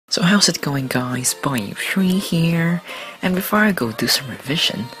So how's it going, guys? Boy3 here, and before I go do some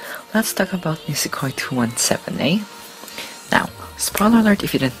revision, let's talk about Nisekoi 217, eh? Now, spoiler alert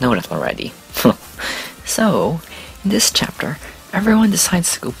if you didn't know that already. So, in this chapter, everyone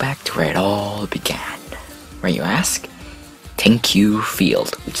decides to go back to where it all began. Where you ask? Thank you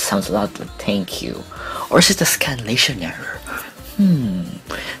field, which sounds a lot like thank you. Or is it a scanlation error?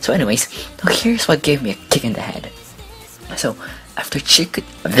 So anyways, now here's what gave me a kick in the head. So, after Chitake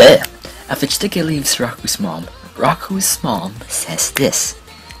leaves Raku's mom says this: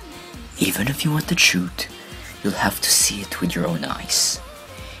 even if you want the truth, you'll have to see it with your own eyes.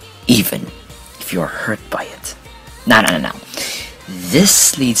 Even if you are hurt by it. No.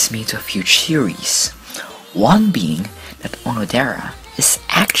 This leads me to a few theories. One being that Onodera is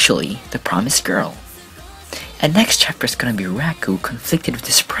actually the promised girl. And next chapter is gonna be Raku conflicted with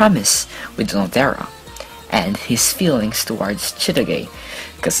his promise with Onodera and his feelings towards Chitake,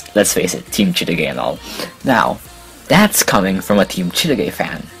 because let's face it, Team Chitake and all. Now, that's coming from a Team Chitake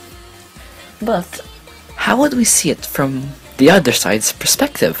fan. But how would we see it from the other side's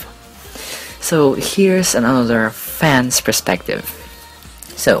perspective? So here's another fan's perspective.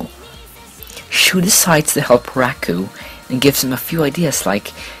 So, Shu decides to help Raku and gives him a few ideas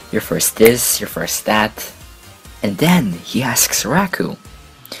like, you're first this, you're first that. And then he asks Raku,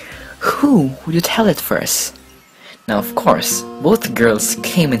 who would you tell it first? Now of course, both girls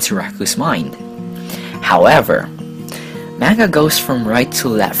came into Raku's mind. However, manga goes from right to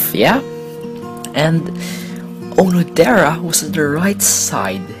left, yeah? And Onodera was on the right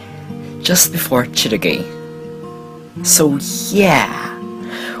side just before Chitake. So yeah,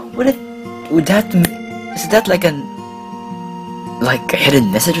 is that like a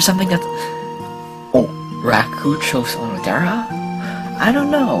hidden message or something that Raku chose Onodera? I don't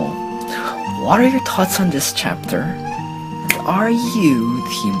know. What are your thoughts on this chapter? Are you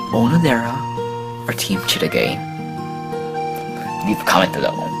Team Onodera or Team Chitake? Leave a comment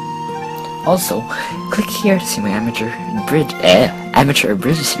below. Also, click here to see my amateur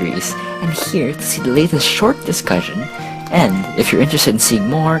abridged series, and here to see the latest short discussion. And if you're interested in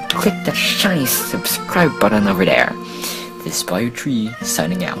seeing more, click that shiny subscribe button over there. This is Boy3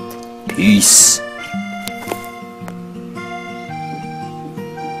 signing out. Peace.